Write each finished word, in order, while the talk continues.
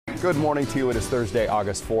Good morning to you. It is Thursday,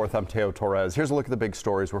 August 4th. I'm Teo Torres. Here's a look at the big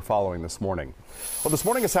stories we're following this morning. Well, this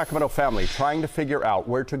morning, a Sacramento family trying to figure out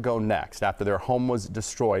where to go next after their home was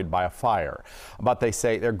destroyed by a fire. But they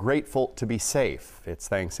say they're grateful to be safe. It's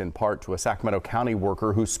thanks in part to a Sacramento County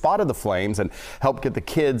worker who spotted the flames and helped get the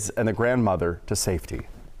kids and the grandmother to safety.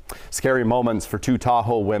 Scary moments for two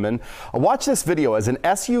Tahoe women. Watch this video as an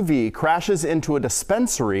SUV crashes into a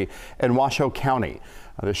dispensary in Washoe County.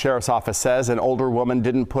 The sheriff's office says an older woman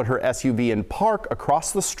didn't put her SUV in park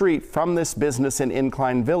across the street from this business in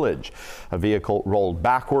Incline Village. A vehicle rolled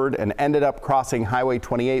backward and ended up crossing Highway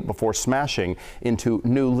 28 before smashing into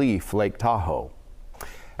New Leaf, Lake Tahoe.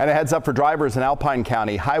 And a heads up for drivers in Alpine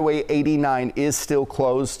County. Highway 89 is still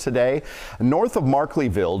closed today north of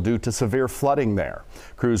Markleyville due to severe flooding there.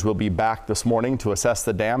 Crews will be back this morning to assess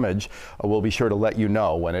the damage. We'll be sure to let you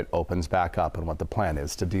know when it opens back up and what the plan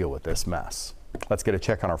is to deal with this mess. Let's get a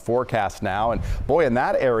check on our forecast now. And boy, in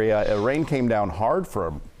that area, rain came down hard for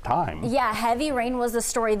a time. Yeah, heavy rain was the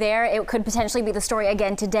story there. It could potentially be the story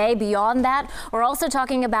again today. Beyond that, we're also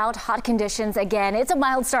talking about hot conditions again. It's a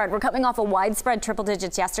mild start. We're coming off a widespread triple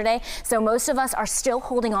digits yesterday, so most of us are still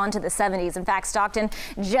holding on to the 70s. In fact, Stockton,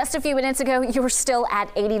 just a few minutes ago, you were still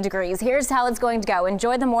at 80 degrees. Here's how it's going to go.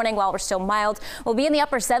 Enjoy the morning while we're still mild. We'll be in the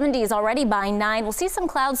upper 70s already by 9. We'll see some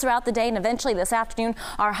clouds throughout the day, and eventually this afternoon,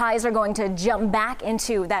 our highs are going to jump back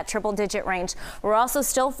into that triple digit range. We're also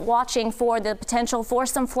still watching for the potential for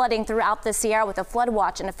some flooding throughout the Sierra with a flood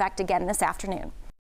watch in effect again this afternoon.